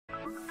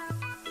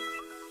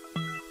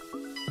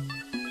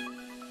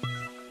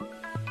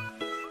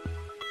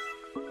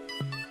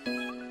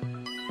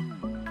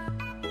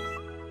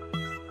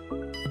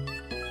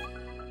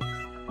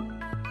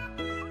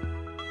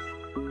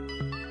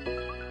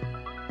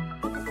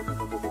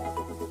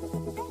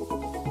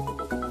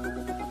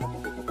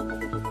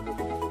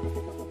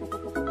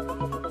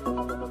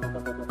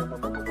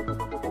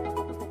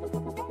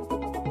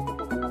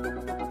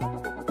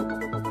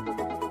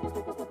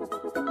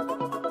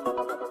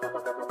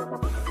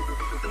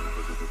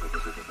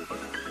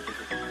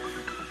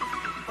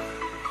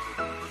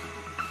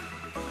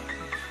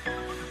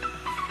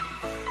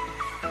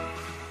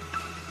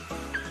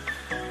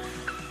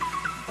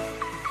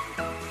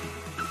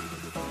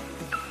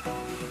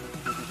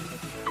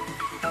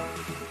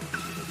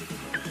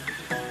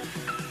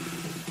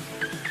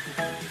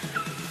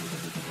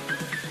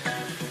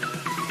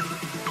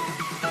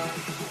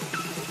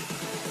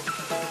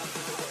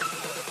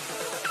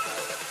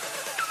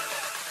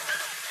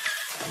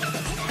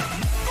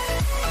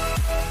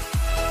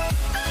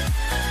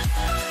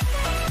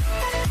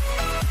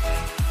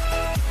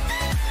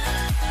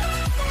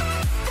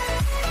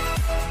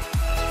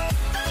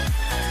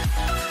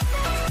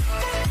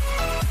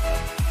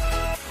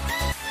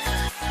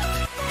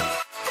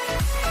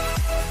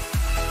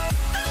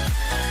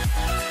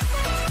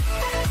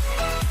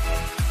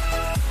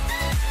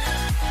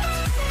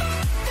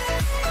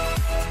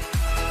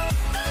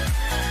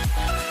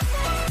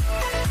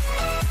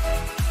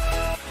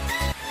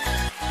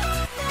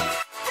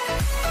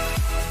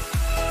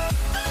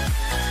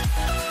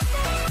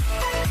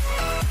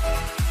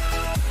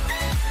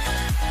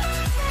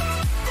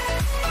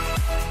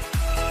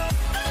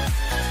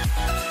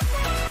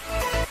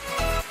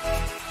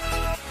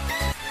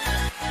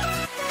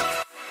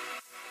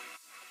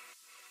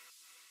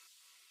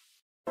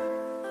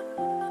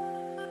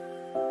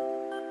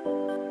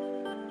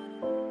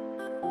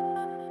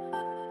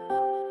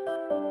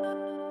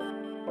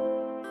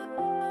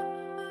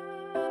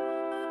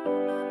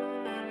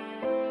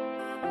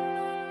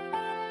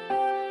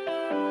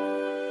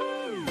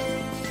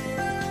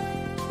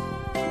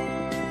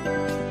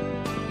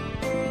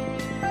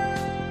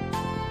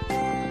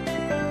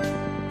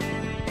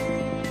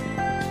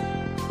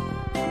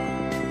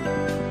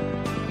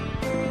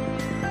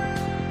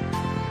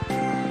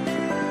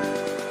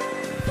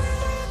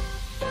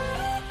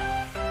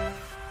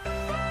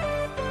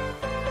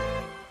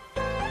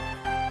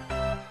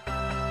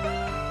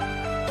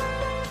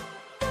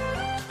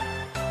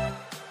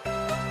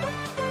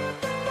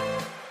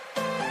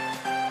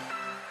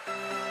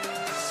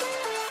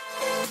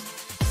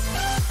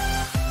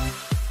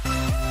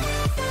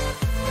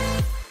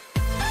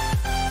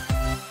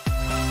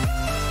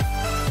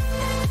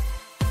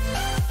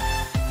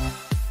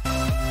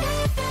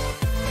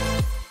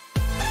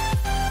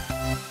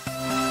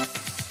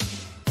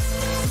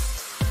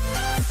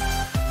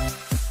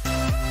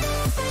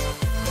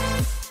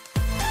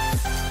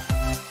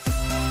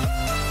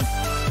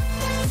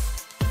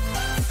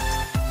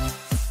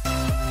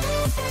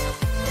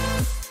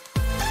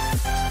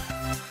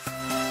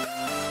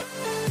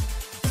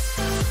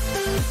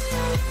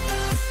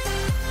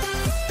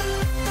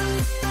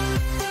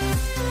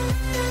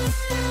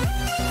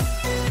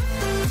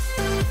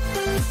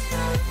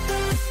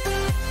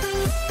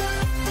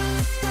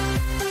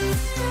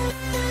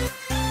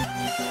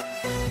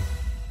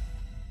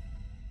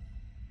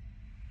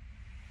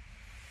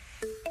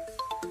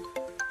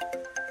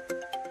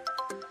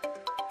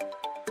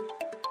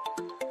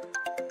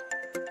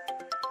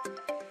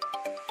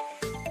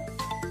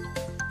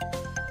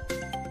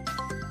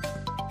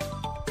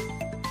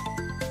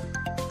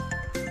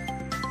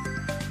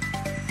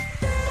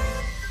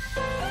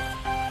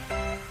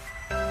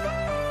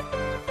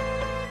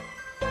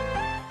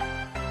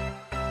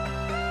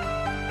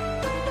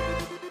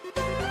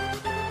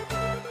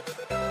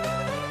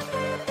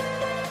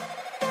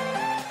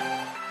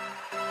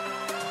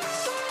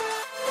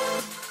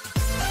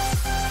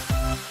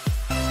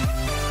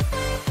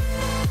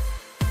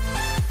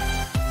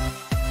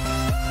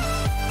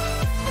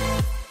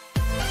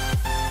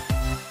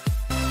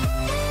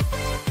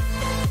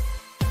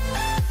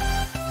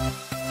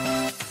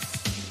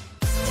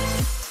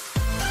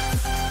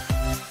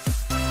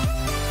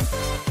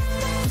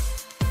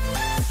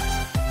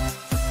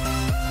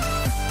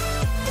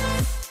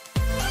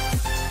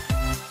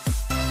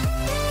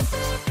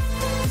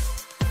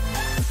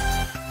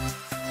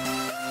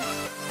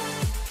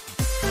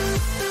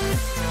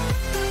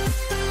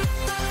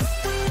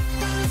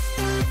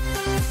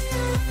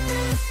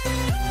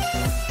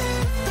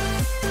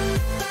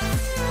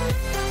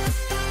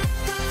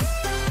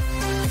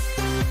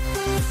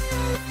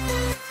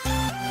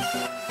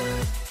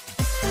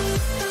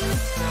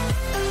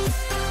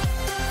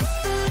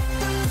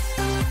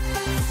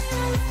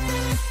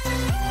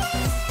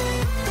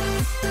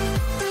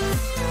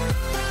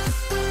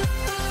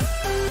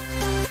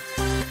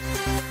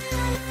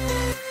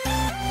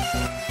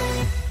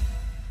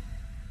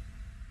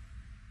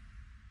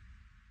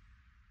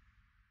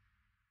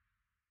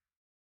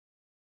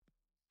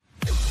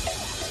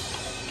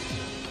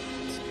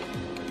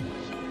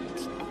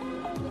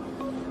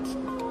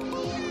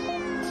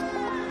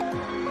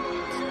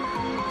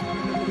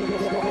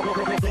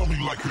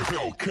like a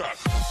Hellcat.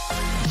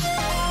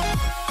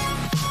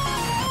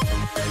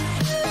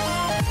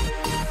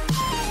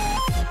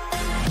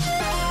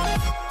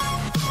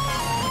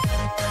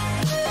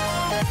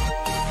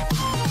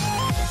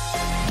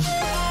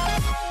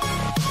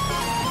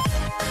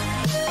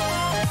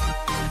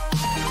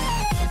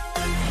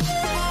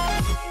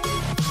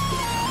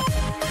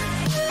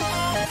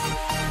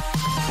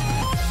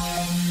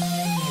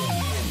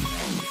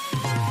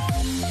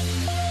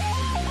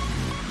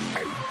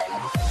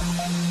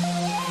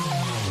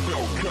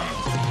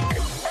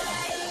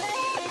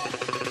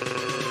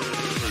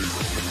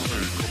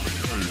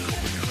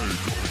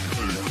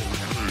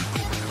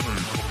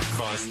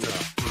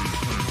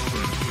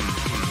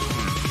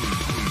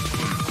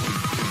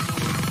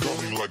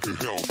 Like a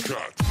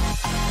Hellcat.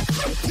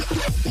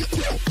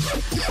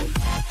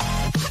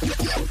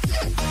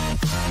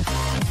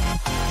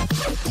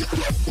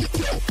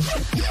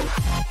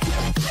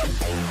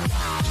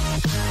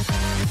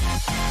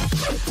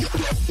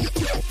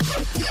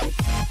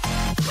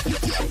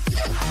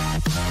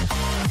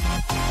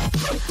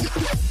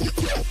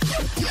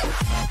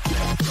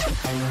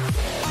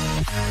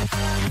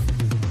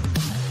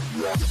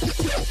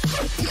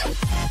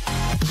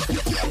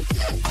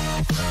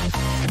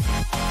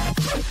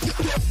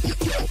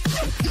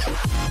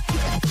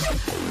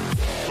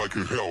 Like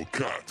a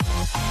Hellcat.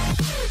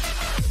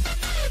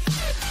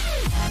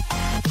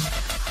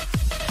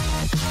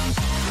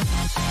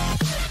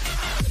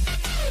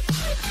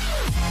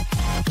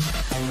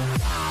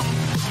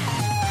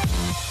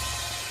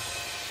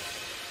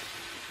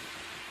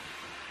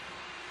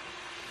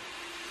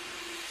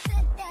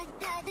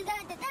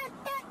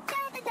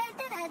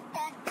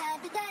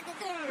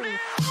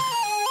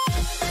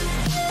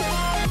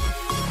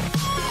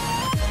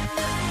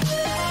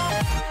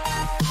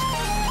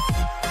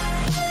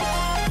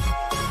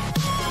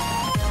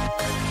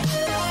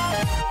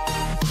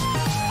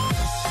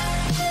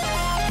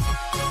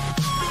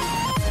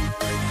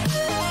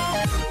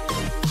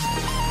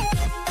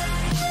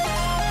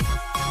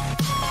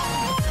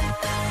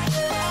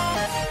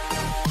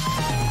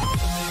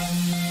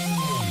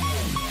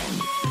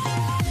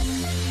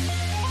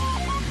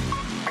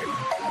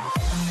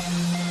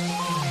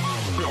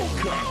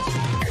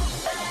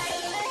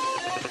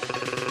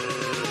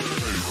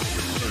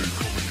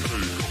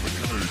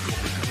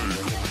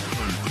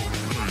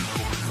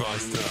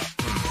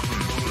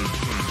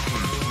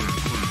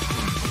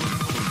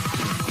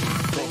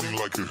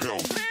 Like a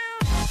hell.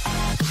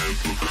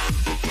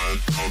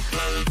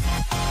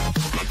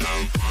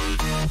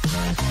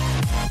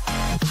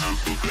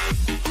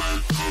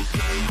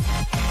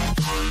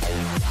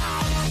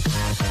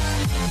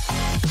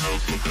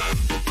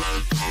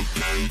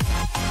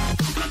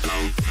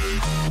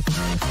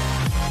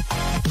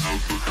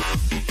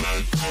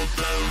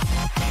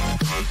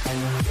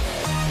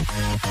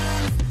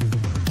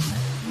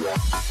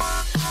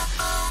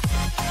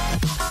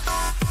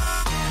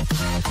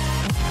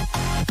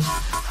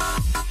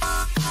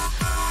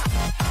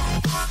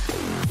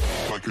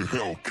 Like a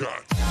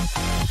Hellcat.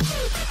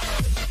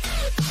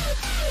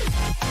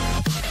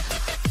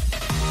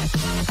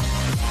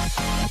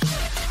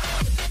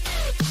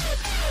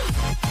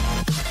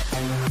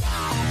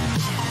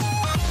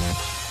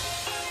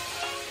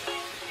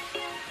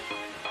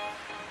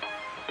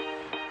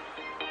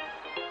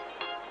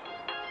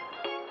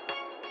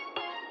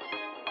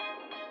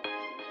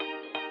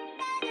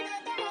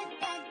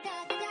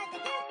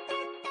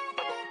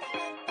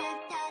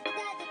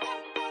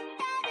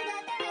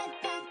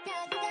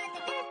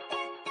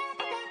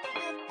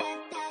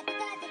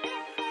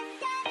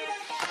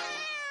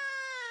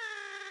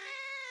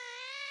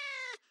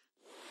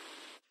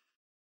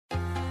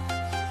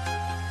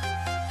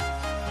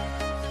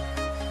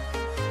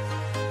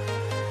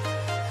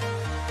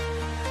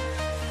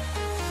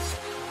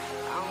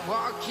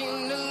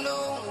 Walking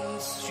alone, the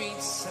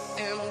streets are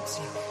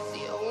empty.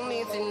 The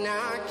only thing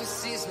I can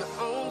see is my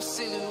own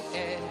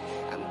silhouette.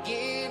 I'm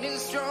getting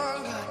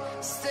stronger,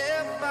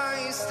 step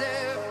by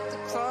step. The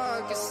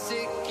clock is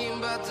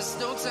ticking, but there's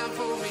no time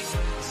for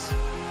regrets.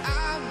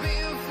 I've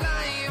been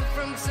flying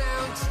from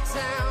town to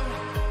town,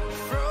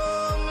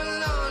 from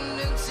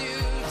London to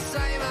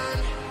Taiwan.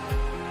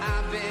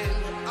 I've been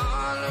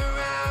all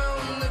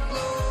around the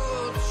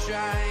globe,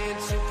 trying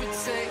to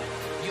protect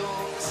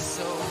your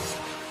soul.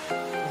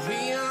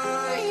 We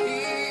are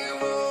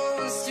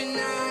heroes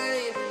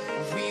tonight.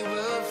 We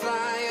will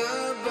fly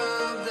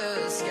above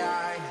the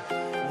sky.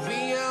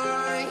 We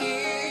are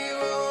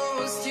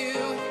heroes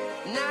tonight.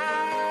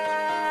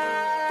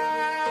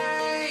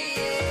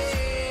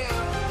 Yeah.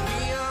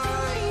 We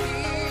are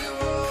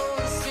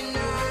heroes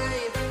tonight.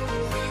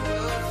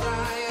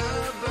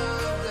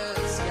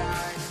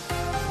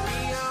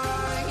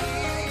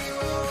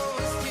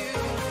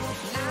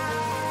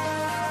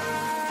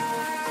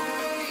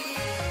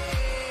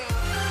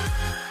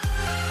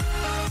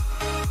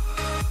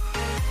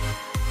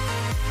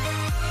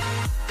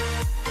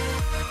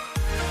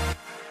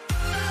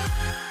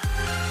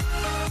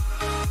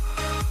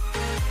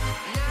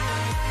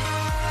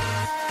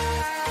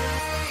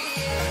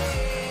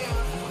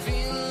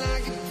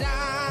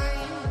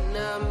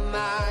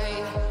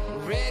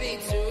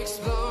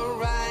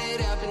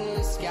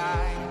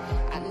 sky.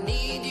 I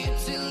need you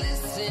to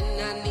listen,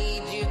 I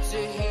need you to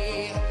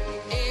hear,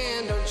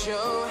 and don't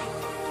show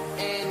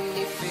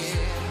any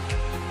fear.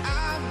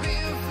 I've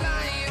been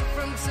flying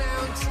from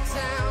town to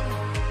town,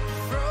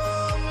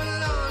 from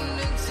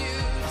London to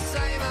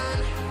Taiwan.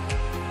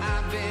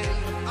 I've been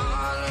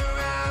all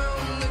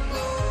around the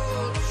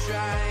globe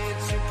trying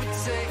to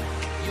protect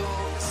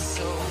your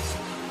soul.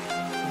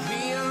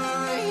 We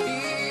are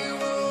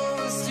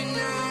heroes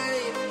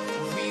tonight,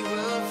 we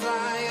will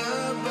fly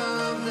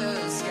above the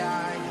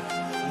sky.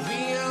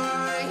 We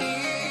are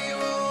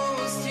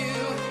heroes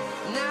tonight,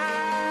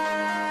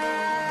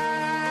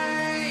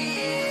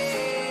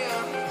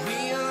 yeah. We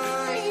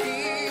are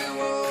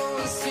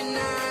heroes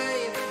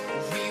tonight,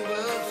 we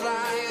will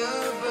fly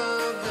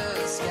above the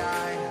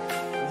sky.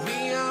 We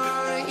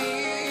are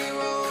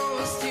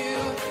heroes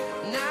tonight,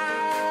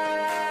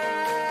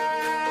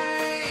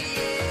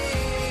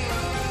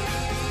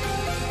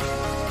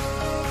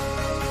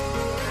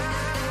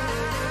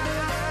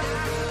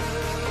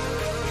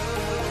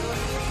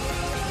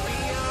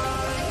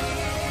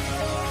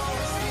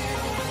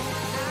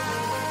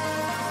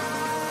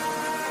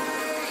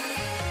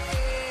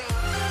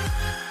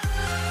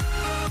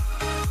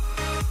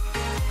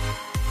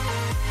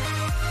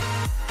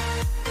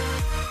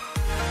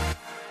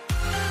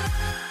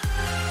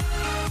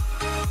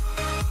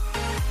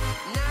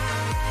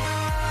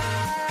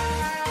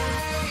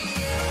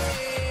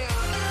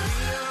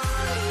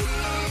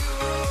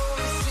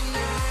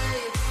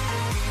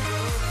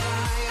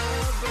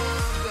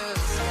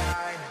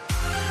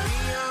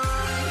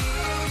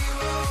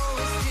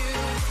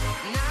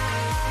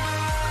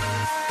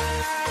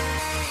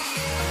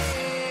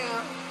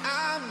 yeah.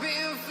 I've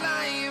been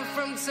flying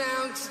from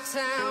town to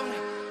town,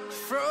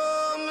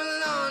 from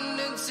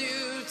London to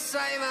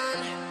Taiwan.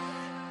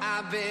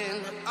 I've been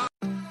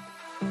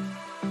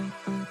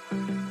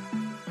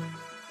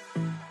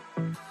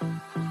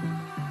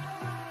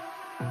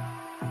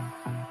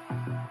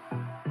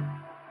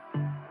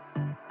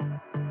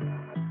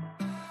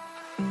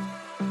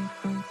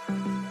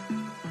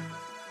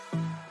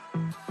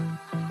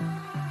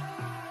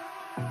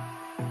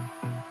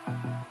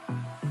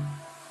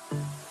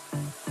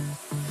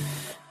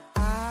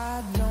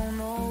I don't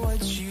know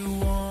what you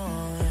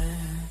want.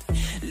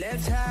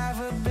 Let's have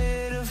a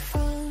bit of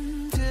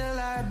fun till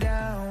I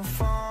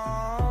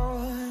downfall.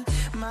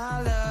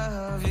 My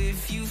love,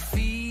 if you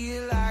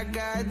feel like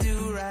I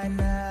do right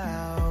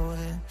now,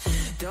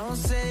 don't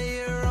say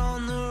you're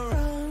on the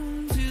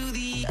run to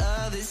the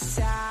other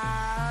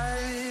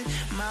side.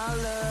 My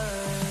love.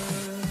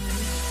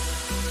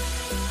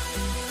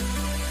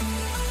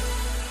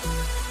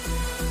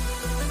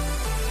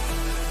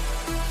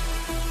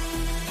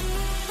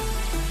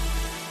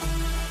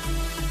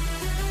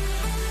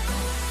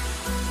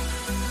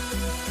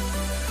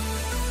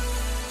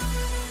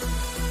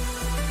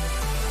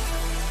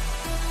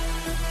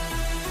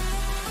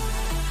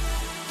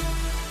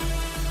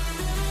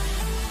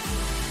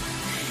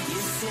 You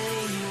say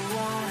you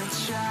wanna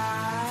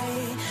try,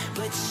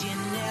 but you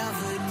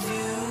never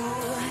do.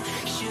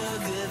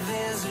 Sugar,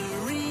 there's a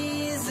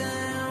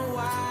reason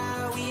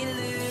why we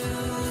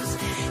lose.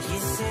 You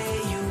say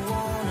you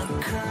wanna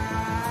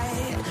cry,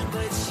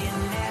 but you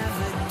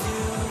never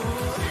do.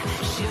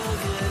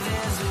 Sugar,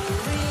 there's a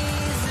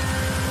reason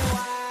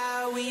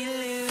why we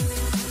lose.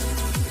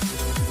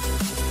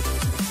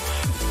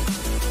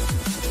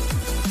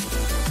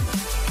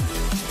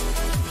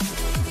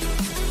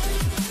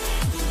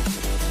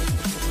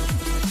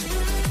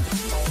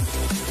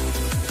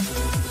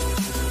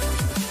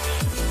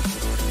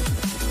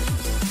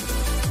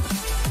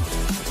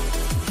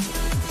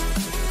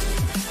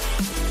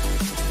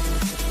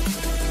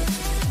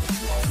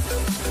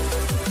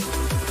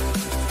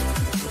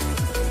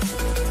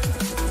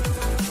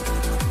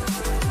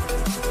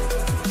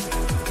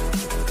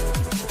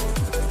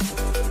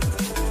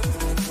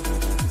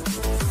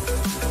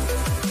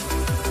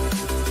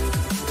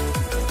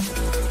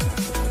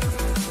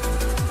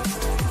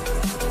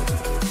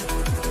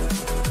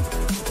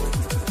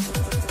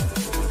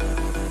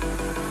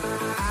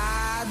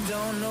 I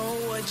don't know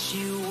what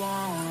you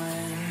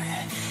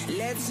want.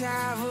 Let's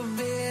have a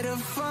bit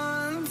of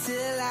fun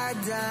till I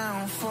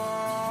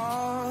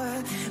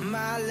downfall.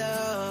 My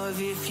love,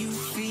 if you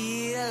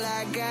feel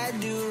like I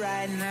do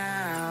right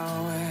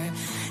now,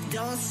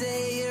 don't say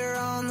you're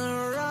on